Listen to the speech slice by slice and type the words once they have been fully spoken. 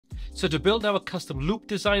So to build our custom loop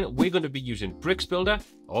design, we're going to be using Bricks Builder,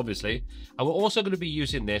 obviously, and we're also going to be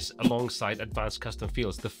using this alongside Advanced Custom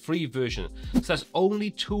Fields, the free version. So that's only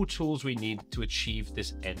 2 tools we need to achieve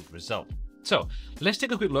this end result. So let's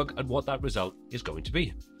take a quick look at what that result is going to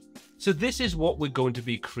be. So this is what we're going to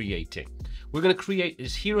be creating. We're going to create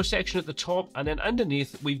this hero section at the top, and then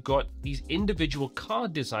underneath we've got these individual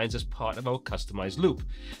card designs as part of our customized loop.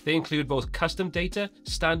 They include both custom data,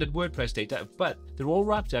 standard WordPress data, but they're all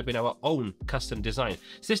wrapped up in our own custom design.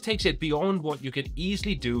 So this takes it beyond what you can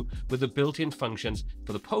easily do with the built-in functions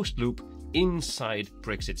for the post loop inside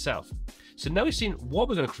Bricks itself. So now we've seen what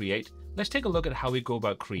we're going to create, let's take a look at how we go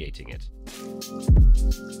about creating it.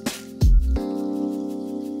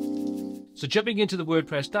 So jumping into the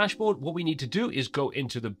WordPress dashboard, what we need to do is go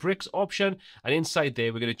into the Bricks option, and inside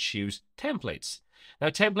there we're going to choose Templates. Now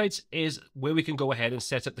Templates is where we can go ahead and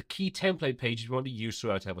set up the key template pages we want to use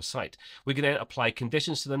throughout our site. We can then apply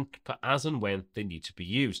conditions to them for as and when they need to be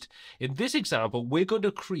used. In this example, we're going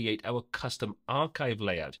to create our custom archive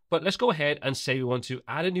layout. But let's go ahead and say we want to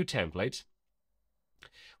add a new template.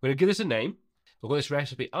 We're going to give this a name. We'll go to this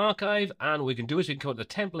recipe archive, and we can do is we can come to the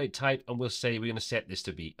template type, and we'll say we're going to set this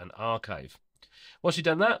to be an archive. Once we've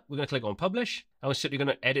done that, we're going to click on publish, and we're simply going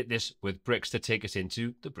to edit this with Bricks to take us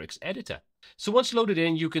into the Bricks editor. So once loaded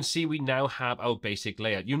in, you can see we now have our basic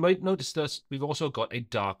layout. You might notice that we've also got a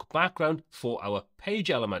dark background for our page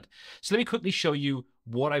element. So let me quickly show you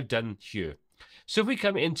what I've done here. So if we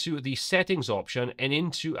come into the settings option and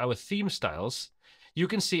into our theme styles, you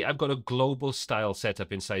can see I've got a global style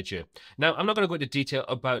setup inside here. Now, I'm not going to go into detail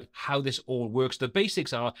about how this all works. The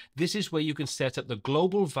basics are, this is where you can set up the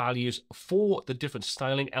global values for the different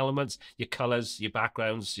styling elements, your colors, your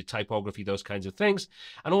backgrounds, your typography, those kinds of things,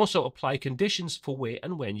 and also apply conditions for where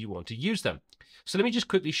and when you want to use them. So let me just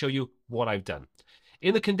quickly show you what I've done.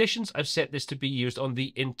 In the conditions, I've set this to be used on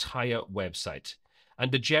the entire website.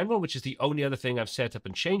 And the general, which is the only other thing I've set up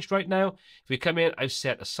and changed right now, if we come in, I've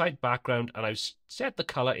set a site background and I've set the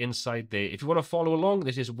color inside there. If you want to follow along,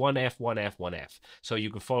 this is 1F, 1F, 1F. So you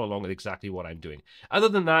can follow along with exactly what I'm doing. Other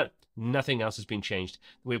than that, nothing else has been changed.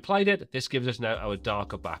 We applied it. This gives us now our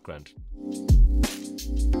darker background.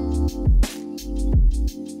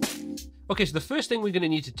 Okay, so the first thing we're going to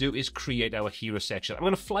need to do is create our hero section. I'm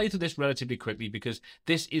going to fly through this relatively quickly because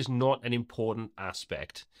this is not an important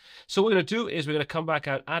aspect. So what we're going to do is we're going to come back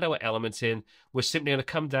out, add our elements in. We're simply going to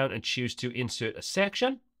come down and choose to insert a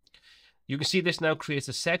section. You can see this now creates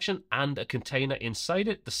a section and a container inside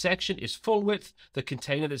it. The section is full width. The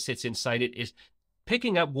container that sits inside it is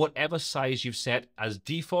picking up whatever size you've set as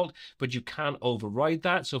default, but you can override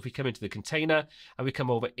that. So if we come into the container and we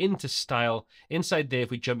come over into style, inside there,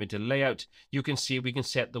 if we jump into layout, you can see we can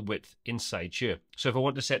set the width inside here. So if I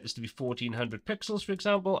want to set this to be 1400 pixels, for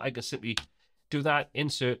example, I can simply do that,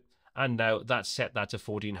 insert, and now that's set that to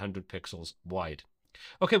 1400 pixels wide.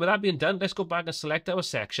 Okay, with that being done, let's go back and select our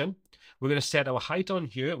section. We're going to set our height on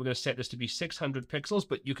here. We're going to set this to be 600 pixels,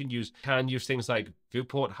 but you can use things like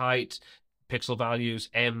viewport height, pixel values,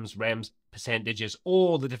 ems, rems, percentages,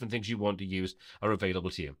 all the different things you want to use are available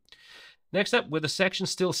to you. Next up, with the section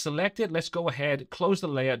still selected, let's go ahead, close the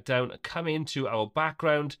layout down, come into our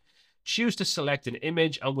background, choose to select an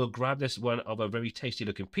image, and we'll grab this one of a very tasty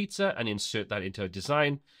looking pizza and insert that into our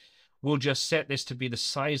design. We'll just set this to be the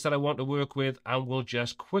size that I want to work with, and we'll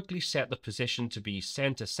just quickly set the position to be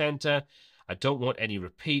center. I don't want any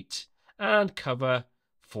repeat, and cover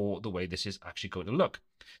for the way this is actually going to look.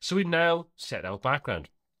 So we've now set our background.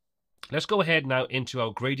 Let's go ahead now into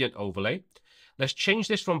our gradient overlay. Let's change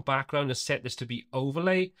this from background and set this to be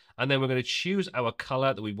overlay. And then we're going to choose our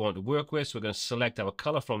color that we want to work with. So we're going to select our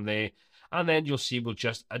color from there. And then you'll see we'll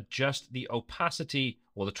just adjust the opacity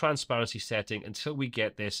or the transparency setting until we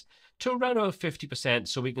get this to around about 50%,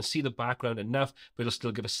 so we can see the background enough, but it'll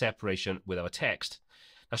still give a separation with our text.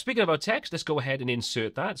 Now, speaking of our text, let's go ahead and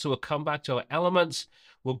insert that. So we'll come back to our elements.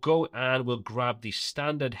 We'll go and we'll grab the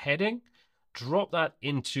standard heading, drop that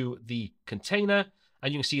into the container,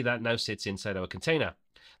 and you can see that now sits inside our container.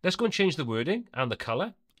 Let's go and change the wording and the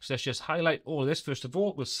color. So let's just highlight all of this. First of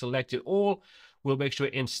all, we'll select it all. We'll make sure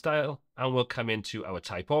in style, and we'll come into our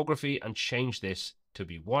typography and change this to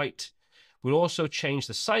be white. We'll also change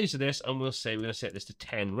the size of this, and we'll say we're going to set this to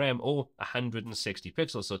 10 rem or 160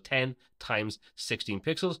 pixels. So 10 times 16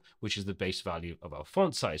 pixels, which is the base value of our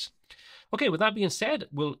font size. Okay, with that being said,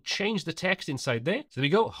 we'll change the text inside there. So there we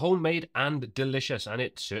go, homemade and delicious, and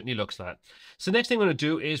it certainly looks that. So next thing we're going to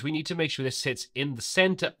do is we need to make sure this sits in the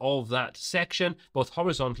center of that section, both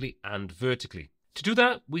horizontally and vertically. To do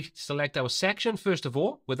that, we select our section first of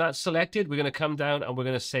all. With that selected, we're going to come down and we're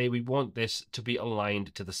going to say we want this to be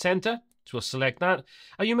aligned to the center. So So we'll select that.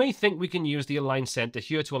 And you may think we can use the align center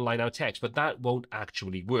here to align our text, but that won't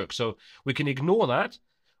actually work. So we can ignore that.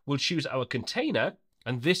 We'll choose our container,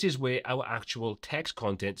 and this is where our actual text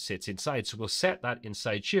content sits inside. So we'll set that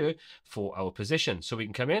inside here for our position. So we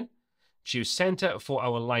can come in, choose center for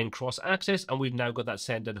our line cross axis, and we've now got that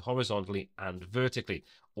centered horizontally and vertically,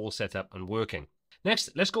 all set up and working.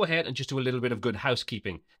 Next, let's go ahead and just do a little bit of good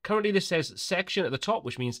housekeeping. Currently this says section at the top,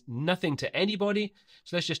 which means nothing to anybody.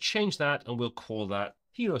 So let's just change that and we'll call that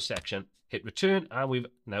hero section. Hit return, and we've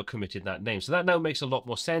now committed that name. So that now makes a lot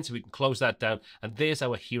more sense. We can close that down, and there's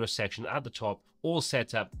our hero section at the top, all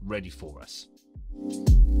set up, ready for us.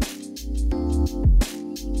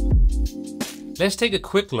 Let's take a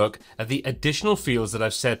quick look at the additional fields that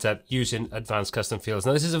I've set up using advanced custom fields.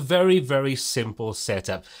 Now this is a very, very simple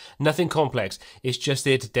setup. Nothing complex. It's just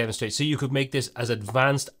there to demonstrate so you could make this as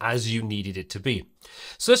advanced as you needed it to be.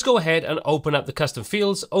 So let's go ahead and open up the custom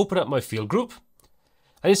fields, open up my field group.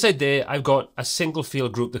 And inside there, I've got a single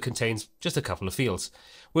field group that contains just a couple of fields.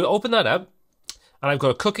 We'll open that up. And I've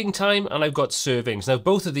got a cooking time and I've got servings. Now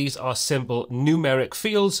both of these are simple numeric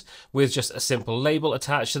fields with just a simple label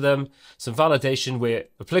attached to them, some validation where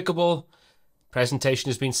applicable, presentation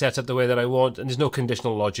has been set up the way that I want, and there's no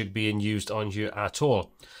conditional logic being used on here at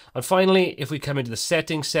all. And finally, if we come into the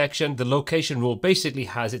settings section, the location rule basically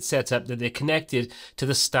has it set up that they're connected to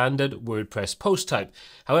the standard WordPress post type.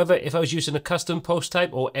 However, if I was using a custom post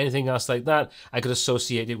type or anything else like that, I could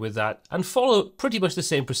associate it with that and follow pretty much the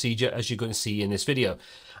same procedure as you're going to see in this video.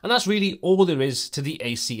 And that's really all there is to the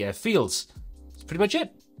ACF fields. That's pretty much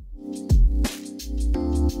it.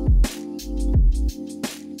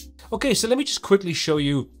 Okay, so let me just quickly show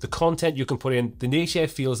you the content you can put in, the ACF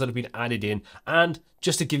fields that have been added in, and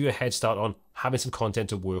just to give you a head start on having some content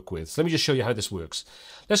to work with. So let me just show you how this works.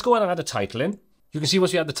 Let's go ahead and add a title in. You can see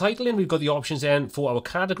once we add the title in, we've got the options then for our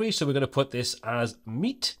category. So we're going to put this as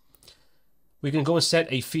meat. We can go and set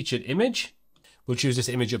a featured image. We'll choose this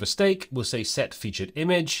image of a steak. We'll say set featured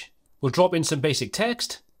image. We'll drop in some basic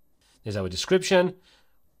text. There's our description.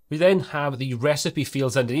 We then have the recipe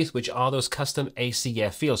fields underneath, which are those custom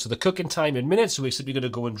ACF fields. So the cooking time in minutes, so we're simply going to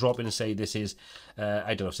go and drop in and say this is,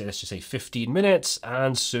 I don't know, say let's just say 15 minutes,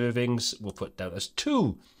 and servings we'll put down as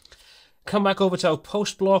 2. Come back over to our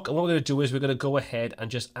post block, and what we're going to do is we're going to go ahead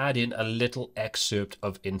and just add in a little excerpt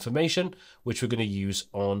of information, which we're going to use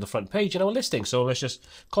on the front page in our listing. So let's just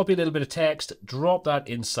copy a little bit of text, drop that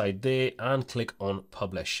inside there, and click on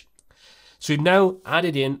publish. So we've now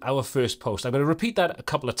added in our first post. I'm going to repeat that a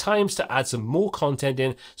couple of times to add some more content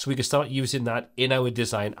in so we can start using that in our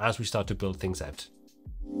design as we start to build things out.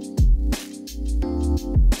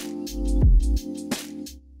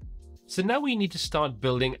 So now we need to start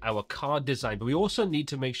building our card design, but we also need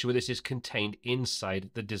to make sure this is contained inside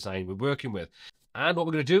the design we're working with. And what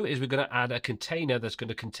we're going to do is we're going to add a container that's going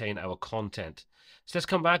to contain our content. So let's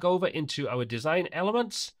come back over into our design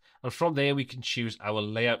elements. And from there, we can choose our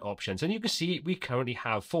layout options. And you can see we currently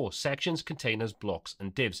have 4 sections, containers, blocks,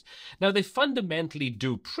 and divs. Now, they fundamentally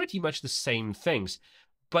do pretty much the same things,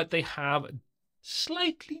 but they have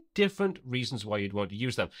slightly different reasons why you'd want to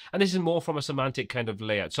use them. And this is more from a semantic kind of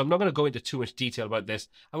layout. So I'm not going to go into too much detail about this.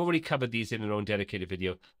 I've already covered these in an own dedicated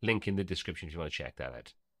video. Link in the description if you want to check that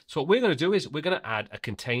out. So what we're going to do is we're going to add a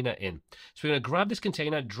container in. So we're going to grab this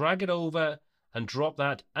container, drag it over, and drop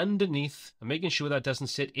that underneath, and making sure that doesn't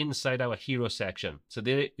sit inside our hero section. So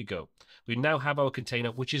there we go. We now have our container,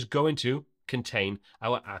 which is going to contain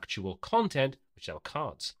our actual content, which are our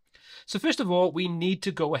cards. So first of all, we need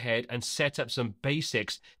to go ahead and set up some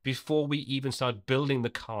basics before we even start building the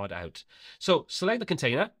card out. So select the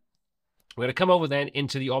container. We're going to come over then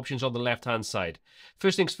into the options on the left-hand side.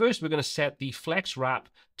 First things first, we're going to set the flex wrap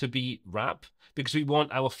to be wrap, because we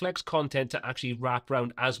want our flex content to actually wrap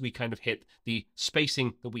around as we kind of hit the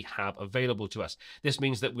spacing that we have available to us. This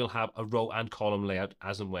means that we'll have a row and column layout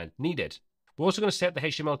as and when needed. We're also going to set the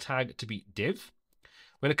HTML tag to be div.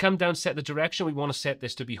 We're going to come down, set the direction. We want to set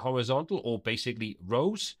this to be horizontal or basically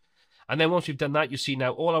rows. And then once we've done that, you see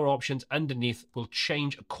now all our options underneath will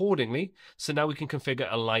change accordingly. So now we can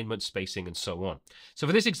configure alignment, spacing, and so on. So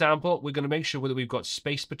for this example, we're going to make sure that we've got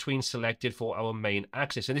space between selected for our main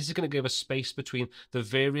axis. And this is going to give us space between the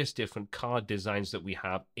various different card designs that we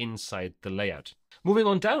have inside the layout. Moving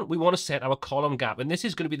on down, we want to set our column gap. And this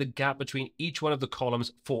is going to be the gap between each one of the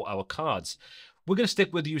columns for our cards. We're going to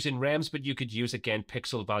stick with using rems, but you could use, again,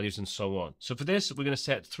 pixel values and so on. So for this, we're going to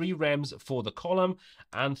set 3 rems for the column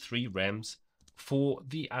and 3 rems for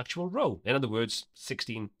the actual row. In other words,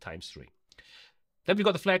 16 times 3. Then we've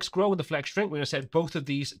got the flex grow and the flex shrink. We're going to set both of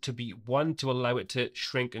these to be 1 to allow it to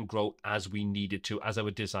shrink and grow as we need it to, as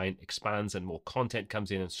our design expands and more content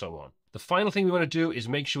comes in and so on. The final thing we want to do is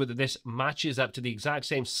make sure that this matches up to the exact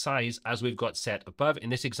same size as we've got set above. In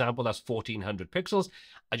this example, that's 1400 pixels.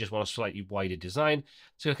 I just want a slightly wider design.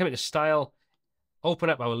 So we'll come into Style, open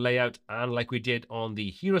up our layout, and like we did on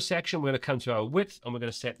the hero section, we're going to come to our width and we're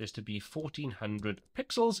going to set this to be 1400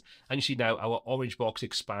 pixels. And you see now our orange box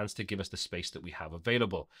expands to give us the space that we have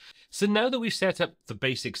available. So now that we've set up the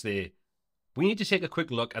basics there, we need to take a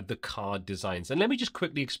quick look at the card designs. And let me just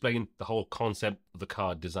quickly explain the whole concept of the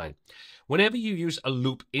card design. Whenever you use a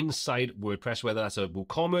loop inside WordPress, whether that's a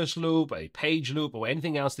WooCommerce loop, a page loop, or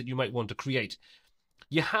anything else that you might want to create,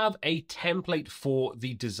 you have a template for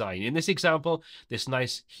the design. In this example, this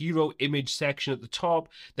nice hero image section at the top.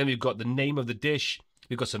 Then we've got the name of the dish.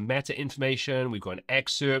 We've got some meta information. We've got an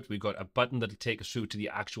excerpt. We've got a button that'll take us through to the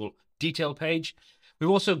actual detail page. We've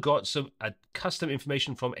also got some custom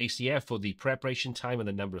information from ACF for the preparation time and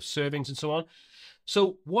the number of servings and so on.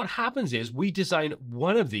 So what happens is we design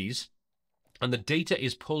one of these and the data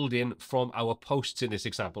is pulled in from our posts in this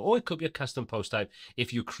example, or it could be a custom post type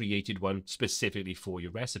if you created one specifically for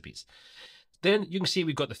your recipes. Then you can see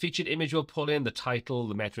we've got the featured image we'll pull in, the title,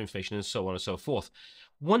 the meta information, and so on and so forth.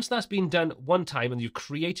 Once that's been done one time and you've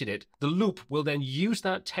created it, the loop will then use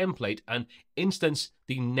that template and instance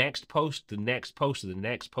the next post, the next post, the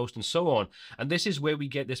next post, and so on. And this is where we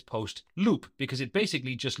get this post loop, because it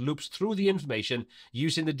basically just loops through the information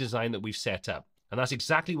using the design that we've set up. And that's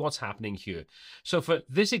exactly what's happening here. So for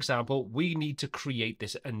this example, we need to create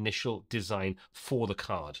this initial design for the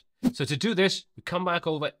card. So to do this, we come back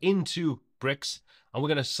over into Bricks, and we're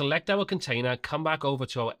going to select our container, come back over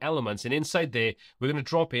to our elements, and inside there, we're going to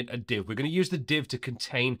drop in a div. We're going to use the div to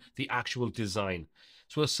contain the actual design.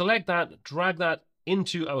 So we'll select that, drag that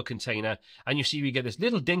into our container, and you see we get this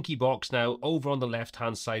little dinky box now over on the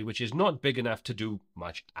left-hand side, which is not big enough to do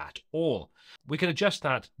much at all. We can adjust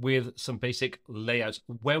that with some basic layouts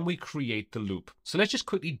when we create the loop. So let's just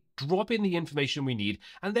quickly drop in the information we need,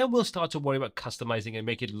 and then we'll start to worry about customizing and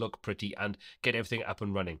make it look pretty and get everything up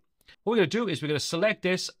and running. What we're going to do is we're going to select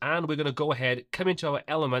this, and we're going to go ahead, come into our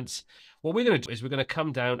elements. What we're going to do is we're going to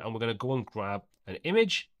come down and we're going to go and grab an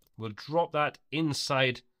image. We'll drop that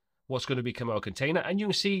inside what's going to become our container, and you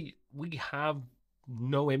can see we have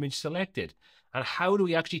no image selected. And how do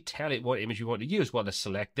we actually tell it what image we want to use? Well, let's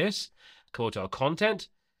select this, go to our content,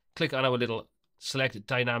 click on our little select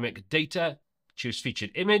dynamic data, choose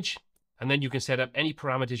featured image, and then you can set up any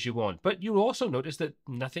parameters you want. But you'll also notice that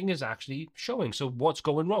nothing is actually showing. So what's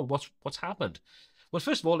going wrong? What's happened? Well,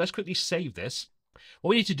 first of all, let's quickly save this.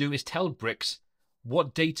 What we need to do is tell Bricks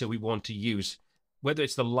what data we want to use, whether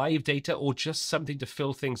it's the live data or just something to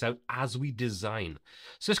fill things out as we design.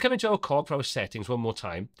 So let's come into our Calc for our settings one more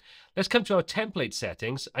time. Let's come to our template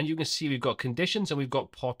settings, and you can see we've got conditions and we've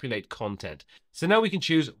got populate content. So now we can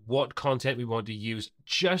choose what content we want to use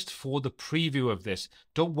just for the preview of this.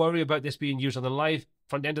 Don't worry about this being used on the live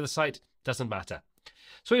front end of the site, doesn't matter.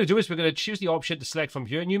 So what we're going to do is we're going to choose the option to select from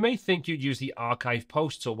here, and you may think you'd use the archive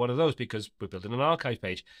posts or one of those because we're building an archive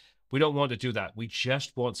page. We don't want to do that. We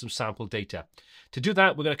just want some sample data. To do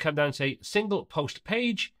that, we're going to come down and say single post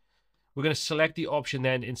page. We're going to select the option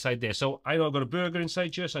then inside there. So I know I've got a burger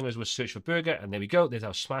inside here, so I'm going to search for burger, and there we go. There's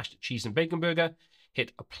our smashed cheese and bacon burger.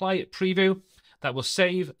 Hit apply preview. That will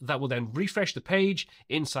save. That will then refresh the page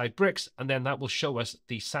inside Bricks, and then that will show us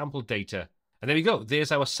the sample data. And there we go.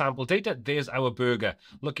 There's our sample data. There's our burger.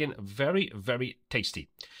 Looking very, very tasty.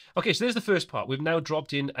 Okay, so there's the first part. We've now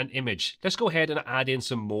dropped in an image. Let's go ahead and add in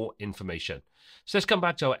some more information. So let's come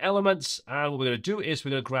back to our elements. And what we're going to do is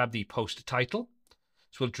we're going to grab the post title.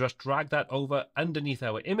 So we'll just drag that over underneath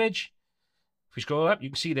our image. If we scroll up, you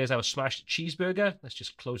can see there's our smashed cheeseburger. Let's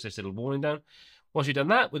just close this little warning down. Once we've done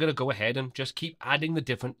that, we're going to go ahead and just keep adding the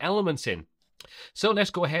different elements in. So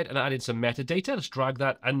let's go ahead and add in some metadata. Let's drag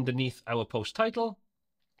that underneath our post title.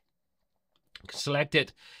 Select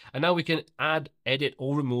it. And now we can add, edit,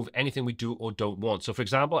 or remove anything we do or don't want. So for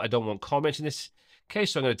example, I don't want comments in this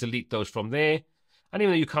case, so I'm going to delete those from there. And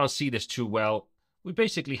even though you can't see this too well, we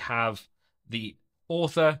basically have the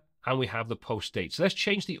author and we have the post date. So let's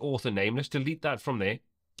change the author name. Let's delete that from there.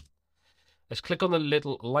 Let's click on the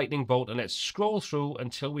little lightning bolt and let's scroll through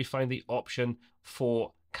until we find the option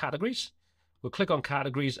for categories. We'll click on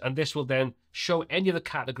categories, and this will then show any of the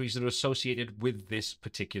categories that are associated with this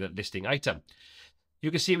particular listing item.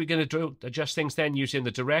 You can see we're going to adjust things then using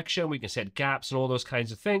the direction. We can set gaps and all those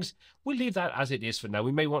kinds of things. We'll leave that as it is for now.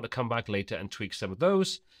 We may want to come back later and tweak some of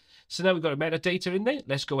those. So now we've got a metadata in there.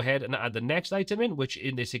 Let's go ahead and add the next item in, which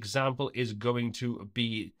in this example is going to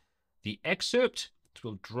be the excerpt. So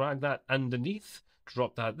we'll drag that underneath,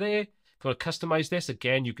 drop that there. If you want to customize this,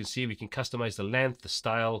 again, you can see we can customize the length, the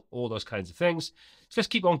style, all those kinds of things. So let's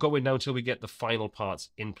keep on going now until we get the final parts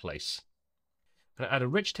in place. I'm going to add a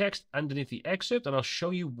rich text underneath the excerpt, and I'll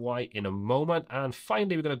show you why in a moment. And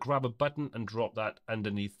finally, we're going to grab a button and drop that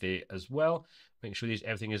underneath there as well, making sure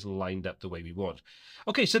everything is lined up the way we want.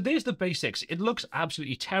 Okay, so there's the basics. It looks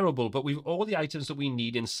absolutely terrible, but we've all the items that we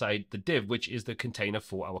need inside the div, which is the container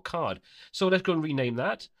for our card. So let's go and rename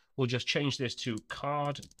that. We'll just change this to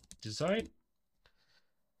card design.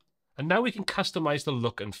 And now we can customize the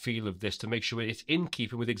look and feel of this to make sure it's in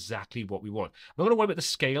keeping with exactly what we want. I'm not going to worry about the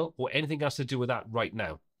scale or anything else to do with that right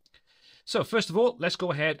now. So first of all, let's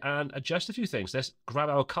go ahead and adjust a few things. Let's grab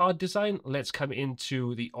our card design. Let's come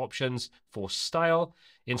into the options for style.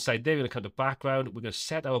 Inside there, we're going to come to background. We're going to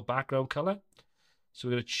set our background color. So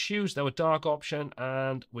we're going to choose our dark option,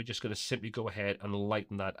 and we're just going to simply go ahead and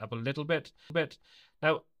lighten that up a little bit.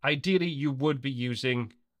 Now, ideally, you would be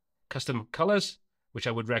using custom colors, which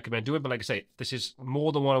I would recommend doing. But like I say, this is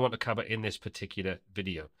more than what I want to cover in this particular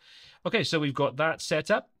video. Okay, so we've got that set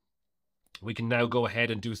up. We can now go ahead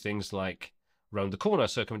and do things like round the corner.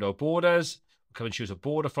 So come into our borders, we'll come and choose a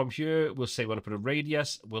border from here. We'll say we want to put a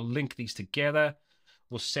radius. We'll link these together.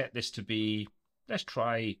 We'll set this to be, let's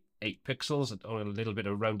try 8 pixels on a little bit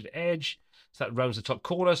of rounded edge. So that rounds the top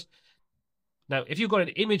corners. Now, if you've got an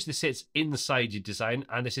image that sits inside your design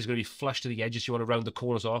and this is going to be flush to the edges, you want to round the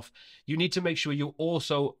corners off, you need to make sure you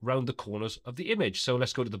also round the corners of the image. So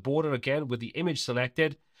let's go to the border again with the image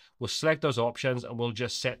selected. We'll select those options and we'll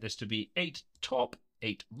just set this to be 8 top,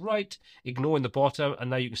 8 right, ignoring the bottom.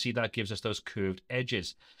 And now you can see that gives us those curved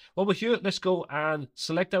edges. While we're here, let's go and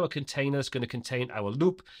select our container that's going to contain our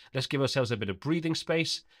loop. Let's give ourselves a bit of breathing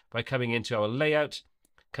space by coming into our layout.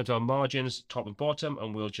 Come to our margins, top and bottom,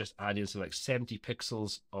 and we'll just add in some like 70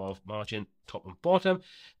 pixels of margin, top and bottom,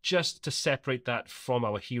 just to separate that from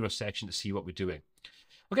our hero section to see what we're doing.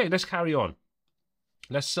 Okay, let's carry on.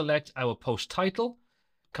 Let's select our post title.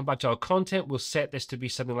 Come back to our content. We'll set this to be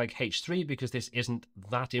something like H3 because this isn't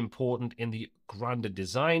that important in the grander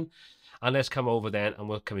design. And let's come over then and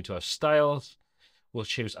we'll come into our styles. We'll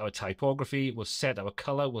choose our typography. We'll set our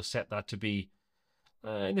color. We'll set that to be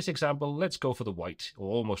in this example, let's go for the white, or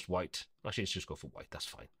almost white. Actually, let's just go for white. That's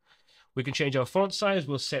fine. We can change our font size.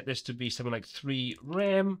 We'll set this to be something like 3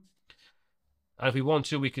 rem. And if we want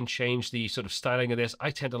to, we can change the sort of styling of this. I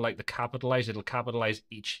tend to like the capitalize. It'll capitalize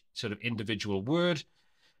each sort of individual word.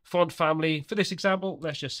 Font family. For this example,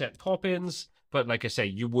 let's just set Poppins. But like I say,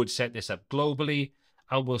 you would set this up globally.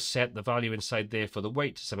 And we'll set the value inside there for the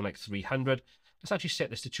weight to something like 300. Let's actually set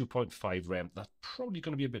this to 2.5 rem. That's probably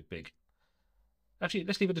going to be a bit big. Actually,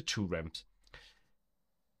 let's leave it at 2 rems.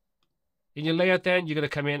 In your layout then, you're going to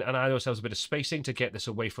come in and add ourselves a bit of spacing to get this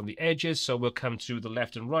away from the edges. So we'll come to the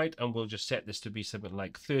left and right, and we'll just set this to be something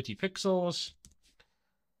like 30 pixels.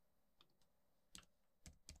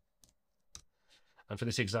 And for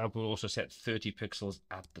this example, we'll also set 30 pixels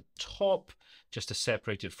at the top, just to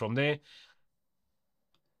separate it from there.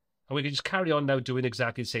 And we can just carry on now doing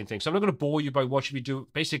exactly the same thing. So I'm not going to bore you by watching me do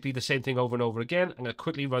basically the same thing over and over again. I'm going to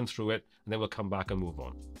quickly run through it, and then we'll come back and move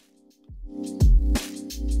on.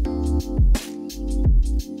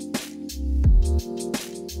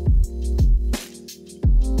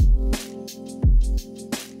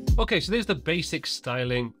 Okay, so there's the basic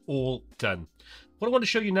styling all done. What I want to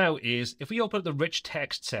show you now is if we open up the rich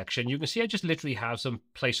text section, you can see I just literally have some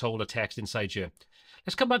placeholder text inside here.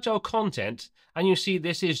 Let's come back to our content, and you see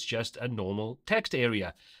this is just a normal text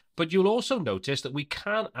area. But you'll also notice that we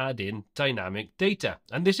can add in dynamic data.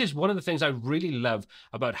 And this is one of the things I really love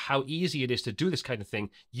about how easy it is to do this kind of thing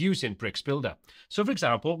using Bricks Builder. So for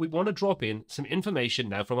example, we want to drop in some information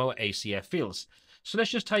now from our ACF fields. So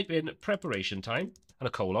let's just type in preparation time and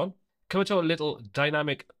a colon. Come to our little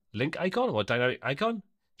dynamic link icon or dynamic icon.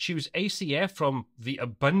 Choose ACF from the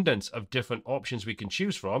abundance of different options we can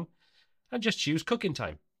choose from. And just choose cooking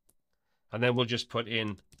time. And then we'll just put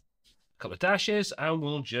in a couple of dashes and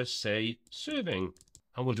we'll just say serving.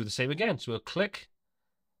 And we'll do the same again. So we'll click,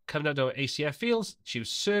 come down to our ACF fields, choose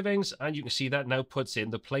servings, and you can see that now puts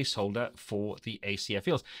in the placeholder for the ACF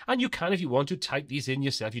fields. And you can, if you want to, type these in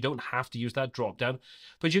yourself. You don't have to use that drop down,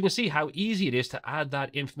 but you can see how easy it is to add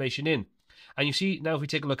that information in. And you see now if we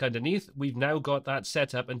take a look underneath, we've now got that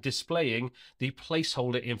set up and displaying the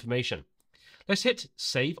placeholder information. Let's hit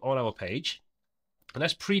save on our page and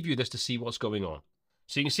let's preview this to see what's going on.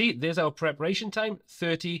 So you can see there's our preparation time,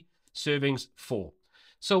 30, servings 4.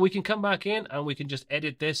 So we can come back in and we can just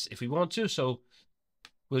edit this if we want to. So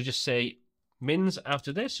we'll just say mins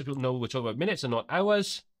after this so people know we're talking about minutes and not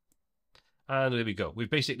hours. And there we go. We've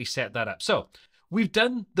basically set that up. So we've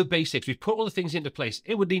done the basics. We've put all the things into place.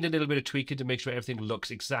 It would need a little bit of tweaking to make sure everything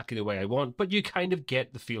looks exactly the way I want, but you kind of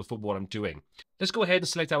get the feel for what I'm doing. Let's go ahead and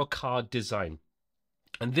select our card design.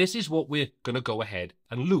 And this is what we're going to go ahead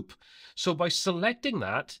and loop. So by selecting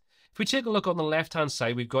that, if we take a look on the left-hand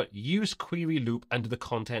side, we've got Use Query Loop under the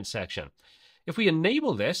Content section. If we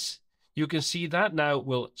enable this, you can see that now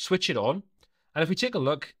will switch it on. And if we take a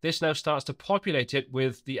look, this now starts to populate it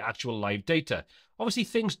with the actual live data. Obviously,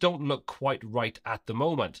 things don't look quite right at the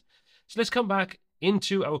moment. So let's come back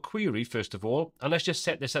into our query, first of all, and let's just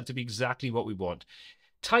set this up to be exactly what we want.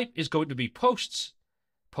 Type is going to be posts.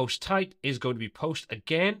 Post type is going to be post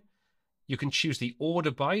again. You can choose the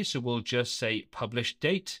order by, so we'll just say publish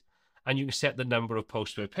date, and you can set the number of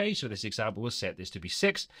posts per page. So this example, we'll set this to be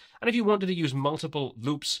 6. And if you wanted to use multiple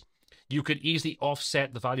loops, you could easily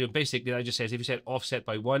offset the value. And basically, that just says if you set offset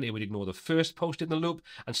by 1, it would ignore the first post in the loop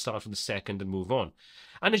and start from the second and move on.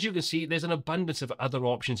 And as you can see, there's an abundance of other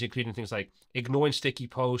options, including things like ignoring sticky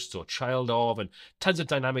posts or child of, and tons of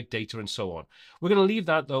dynamic data and so on. We're going to leave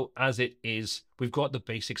that, though, as it is. We've got the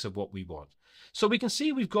basics of what we want. So we can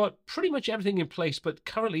see we've got pretty much everything in place, but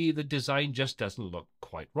currently the design just doesn't look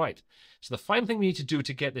quite right. So the final thing we need to do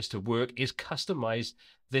to get this to work is customize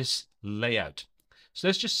this layout. So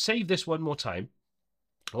let's just save this one more time.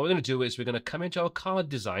 What we're going to do is we're going to come into our card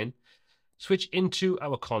design, switch into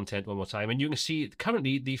our content one more time, and you can see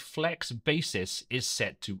currently the flex basis is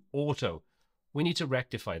set to auto. We need to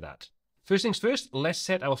rectify that. First things first, let's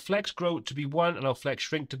set our flex grow to be 1 and our flex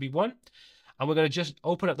shrink to be 1. And we're going to just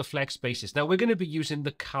open up the flex basis. Now we're going to be using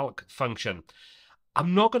the calc function.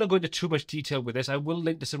 I'm not going to go into too much detail with this. I will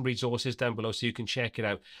link to some resources down below so you can check it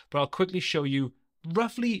out. But I'll quickly show you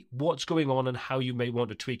roughly what's going on and how you may want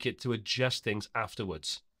to tweak it to adjust things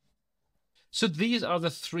afterwards. So these are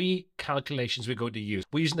the 3 calculations we're going to use.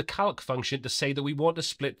 We're using the calc function to say that we want to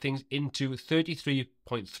split things into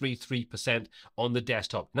 33.33% on the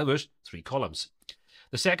desktop. In other words, 3 columns.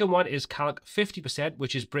 The second one is calc 50%,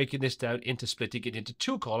 which is breaking this down into splitting it into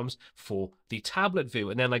 2 columns for the tablet view.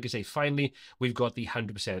 And then, like I say, finally, we've got the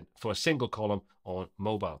 100% for a single column on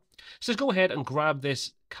mobile. So let's go ahead and grab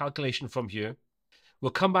this calculation from here.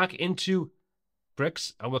 We'll come back into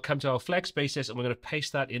bricks and we'll come to our flex basis and we're going to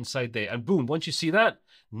paste that inside there. And boom, once you see that,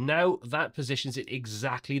 now that positions it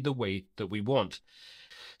exactly the way that we want.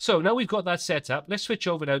 So now we've got that set up. Let's switch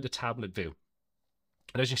over now to tablet view.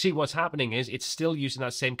 And as you see, what's happening is it's still using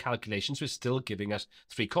that same calculation, so it's still giving us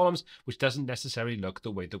 3 columns, which doesn't necessarily look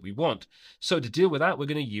the way that we want. So to deal with that, we're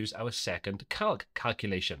going to use our second calc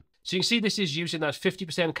calculation. So you can see this is using that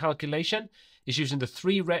 50% calculation. It's using the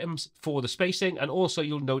 3 rems for the spacing, and also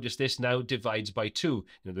you'll notice this now divides by 2.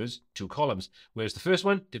 In other words, 2 columns, whereas the first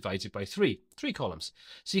one divides it by 3 columns.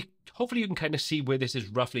 So hopefully you can kind of see where this is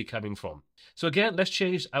roughly coming from. So again, let's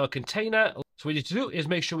change our container. So what we need to do is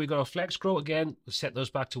make sure we've got our flex grow again. We'll set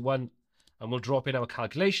those back to 1 and we'll drop in our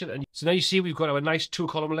calculation. And so now you see we've got our nice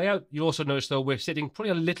 2-column layout. You'll also notice though we're sitting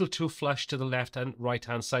probably a little too flush to the left and right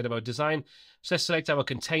hand side of our design. So let's select our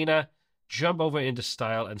container, jump over into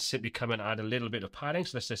style and simply come and add a little bit of padding.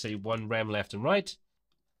 So let's just say 1 rem left and right.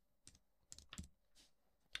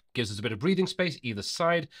 Gives us a bit of breathing space either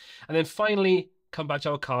side. And then finally come back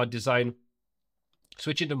to our card design,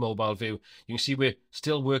 switch into mobile view. You can see we're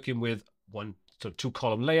still working with 1 sort of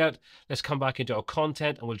 2-column layout. Let's come back into our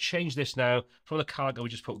content and we'll change this now from the calc and we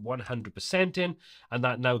just put 100% in, and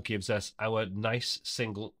that now gives us our nice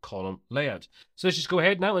single column layout. So let's just go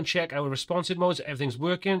ahead now and check our responsive modes. Everything's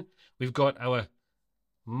working. We've got our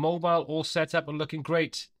mobile all set up and looking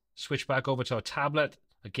great. Switch back over to our tablet.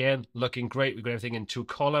 Again, looking great. We've got everything in 2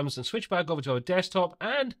 columns, and switch back over to our desktop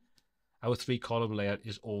and our 3-column layout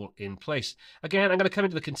is all in place. Again, I'm going to come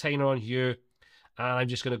into the container on here. And I'm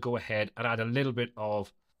just going to go ahead and add a little bit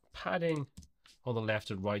of padding on the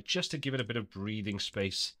left and right just to give it a bit of breathing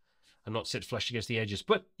space and not sit flush against the edges.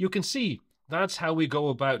 But you can see that's how we go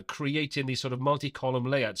about creating these sort of multi-column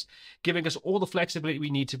layouts, giving us all the flexibility we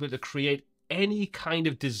need to be able to create any kind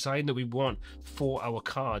of design that we want for our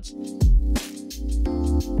cards.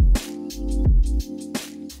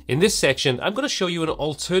 In this section, I'm going to show you an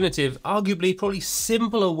alternative, arguably probably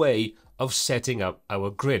simpler way of setting up our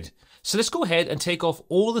grid. So let's go ahead and take off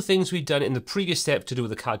all the things we've done in the previous step to do with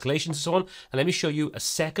the calculations and so on, and let me show you a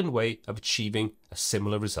second way of achieving a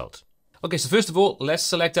similar result. Okay, so first of all, let's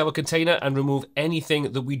select our container and remove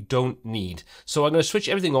anything that we don't need. So I'm going to switch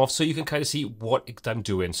everything off so you can kind of see what I'm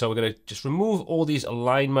doing. So we're going to just remove all these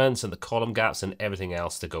alignments and the column gaps and everything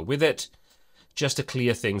else to go with it. just to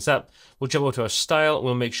clear things up. We'll jump over to our style.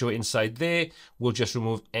 We'll make sure inside there, we'll just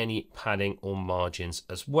remove any padding or margins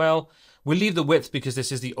as well. We'll leave the width because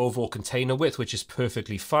this is the overall container width, which is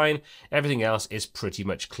perfectly fine. Everything else is pretty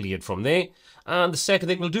much cleared from there. And the second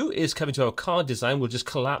thing we'll do is come into our card design. We'll just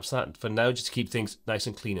collapse that for now, just to keep things nice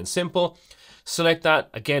and clean and simple. Select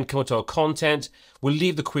that, again, come to our content. We'll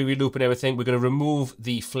leave the query loop and everything. We're going to remove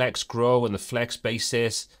the flex grow and the flex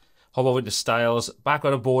basis. Hop over to styles,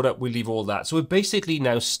 background and border, we leave all that. So we're basically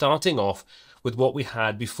now starting off with what we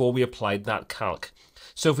had before we applied that calc.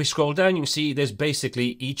 So if we scroll down, you can see there's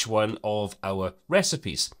basically each one of our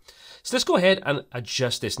recipes. So let's go ahead and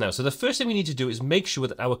adjust this now. So the first thing we need to do is make sure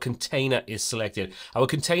that our container is selected. Our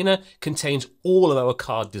container contains all of our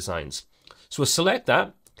card designs. So we'll select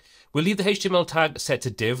that. We'll leave the HTML tag set to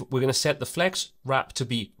div. We're going to set the flex wrap to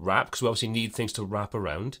be wrap because we obviously need things to wrap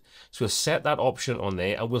around. So we'll set that option on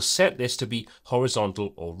there and we'll set this to be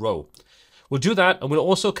horizontal or row. We'll do that and we'll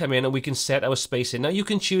also come in and we can set our spacing. Now you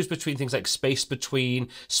can choose between things like space between,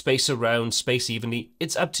 space around, space evenly.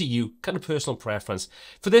 It's up to you, kind of personal preference.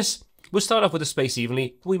 For this, we'll start off with a space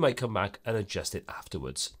evenly. We might come back and adjust it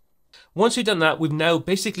afterwards. Once we've done that, we've now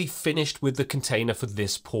basically finished with the container for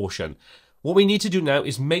this portion. What we need to do now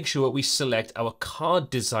is make sure we select our card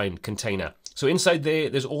design container. So inside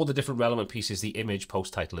there's all the different relevant pieces, the image,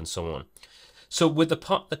 post title, and so on. So with the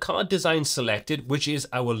card design selected, which is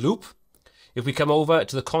our loop, if we come over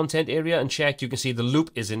to the content area and check, you can see the loop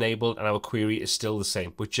is enabled and our query is still the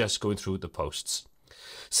same. We're just going through the posts.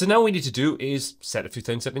 So now what we need to do is set a few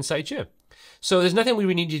things up inside here. So there's nothing we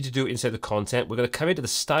really need to do inside the content. We're going to come into the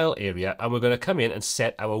style area and we're going to come in and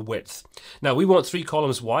set our width. Now we want 3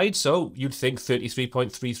 columns wide, so you'd think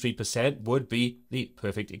 33.33% would be the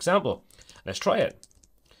perfect example. Let's try it.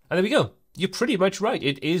 And there we go. You're pretty much right.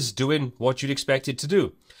 It is doing what you'd expect it to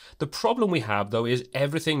do. The problem we have though is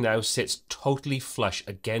everything now sits totally flush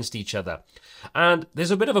against each other. And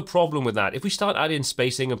there's a bit of a problem with that. If we start adding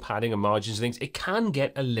spacing and padding and margins and things, it can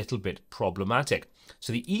get a little bit problematic.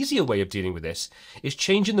 So the easier way of dealing with this is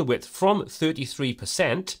changing the width from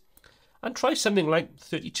 33% and try something like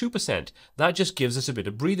 32%. That just gives us a bit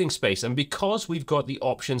of breathing space. And because we've got the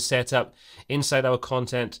option set up inside our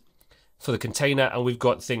content for the container and we've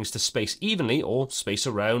got things to space evenly or space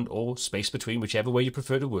around or space between, whichever way you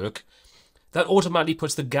prefer to work, that automatically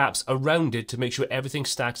puts the gaps around it to make sure everything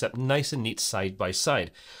stacks up nice and neat side by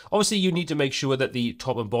side. Obviously, you need to make sure that the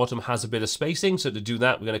top and bottom has a bit of spacing. So to do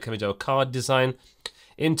that, we're going to come into our card design,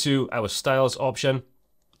 into our styles option,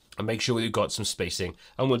 and make sure we've got some spacing.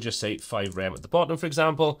 And we'll just say 5 rem at the bottom, for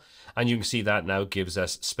example. And you can see that now gives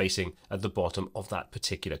us spacing at the bottom of that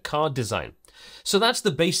particular card design. So that's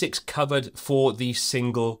the basics covered for the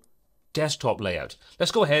single desktop layout.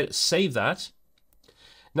 Let's go ahead, save that.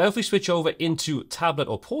 Now if we switch over into tablet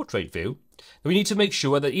or portrait view, we need to make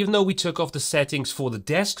sure that even though we took off the settings for the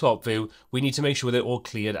desktop view, we need to make sure they're all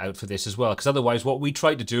cleared out for this as well, because otherwise what we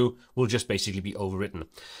try to do will just basically be overwritten.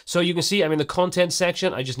 So you can see I'm in the content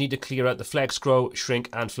section. I just need to clear out the flex grow, shrink,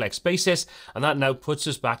 and flex basis, and that now puts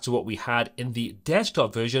us back to what we had in the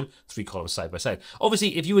desktop version, 3 columns side by side.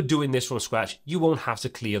 Obviously, if you were doing this from scratch, you won't have to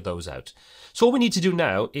clear those out. So what we need to do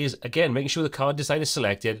now is, again, making sure the card design is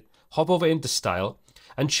selected, hop over into style,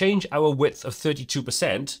 and change our width of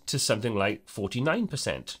 32% to something like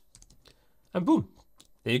 49%. And boom,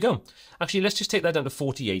 there you go. Actually, let's just take that down to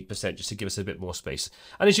 48% just to give us a bit more space.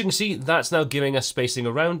 And as you can see, that's now giving us spacing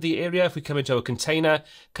around the area. If we come into our container,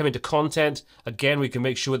 come into content, again, we can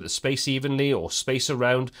make sure that space evenly or space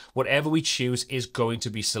around, whatever we choose is going to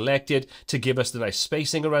be selected to give us the nice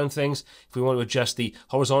spacing around things. If we want to adjust the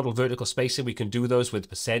horizontal, vertical spacing, we can do those with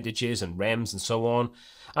percentages and rems and so on.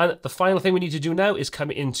 And the final thing we need to do now is come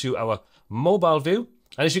into our mobile view.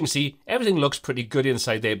 And as you can see, everything looks pretty good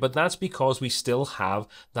inside there, but that's because we still have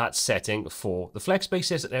that setting for the flex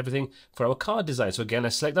basis and everything for our card design. So again,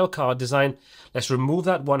 let's select our card design. Let's remove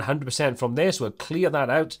that 100% from there. So we'll clear that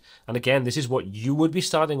out. And again, this is what you would be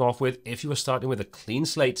starting off with if you were starting with a clean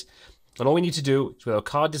slate. And all we need to do is with our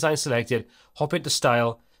card design selected, hop into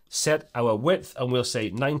style, set our width, and we'll say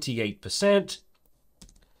 98%.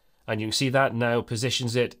 And you can see that now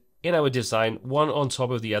positions it in our design, one on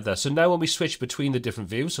top of the other. So now when we switch between the different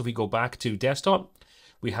views, so if we go back to desktop,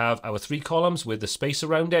 we have our 3 columns with the space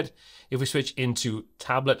around it. If we switch into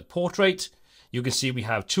tablet portrait, you can see we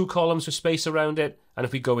have 2 columns with space around it. And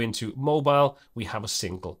if we go into mobile, we have a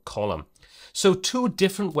single column. So 2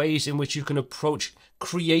 different ways in which you can approach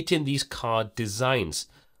creating these card designs.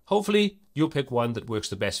 Hopefully, you'll pick one that works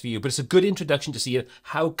the best for you. But it's a good introduction to see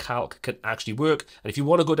how Calc can actually work. And if you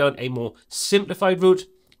want to go down a more simplified route,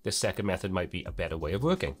 this second method might be a better way of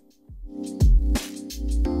working.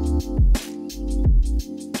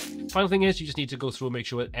 Final thing is you just need to go through and make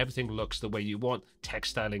sure that everything looks the way you want.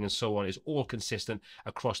 Text styling and so on is all consistent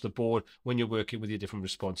across the board when you're working with your different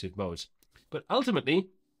responsive modes. But ultimately,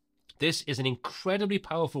 this is an incredibly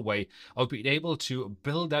powerful way of being able to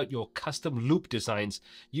build out your custom loop designs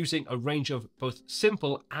using a range of both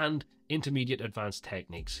simple and intermediate advanced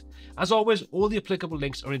techniques. As always, all the applicable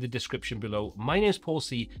links are in the description below. My name is Paul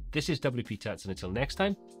C. This is WPTuts, and until next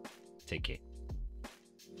time, take care.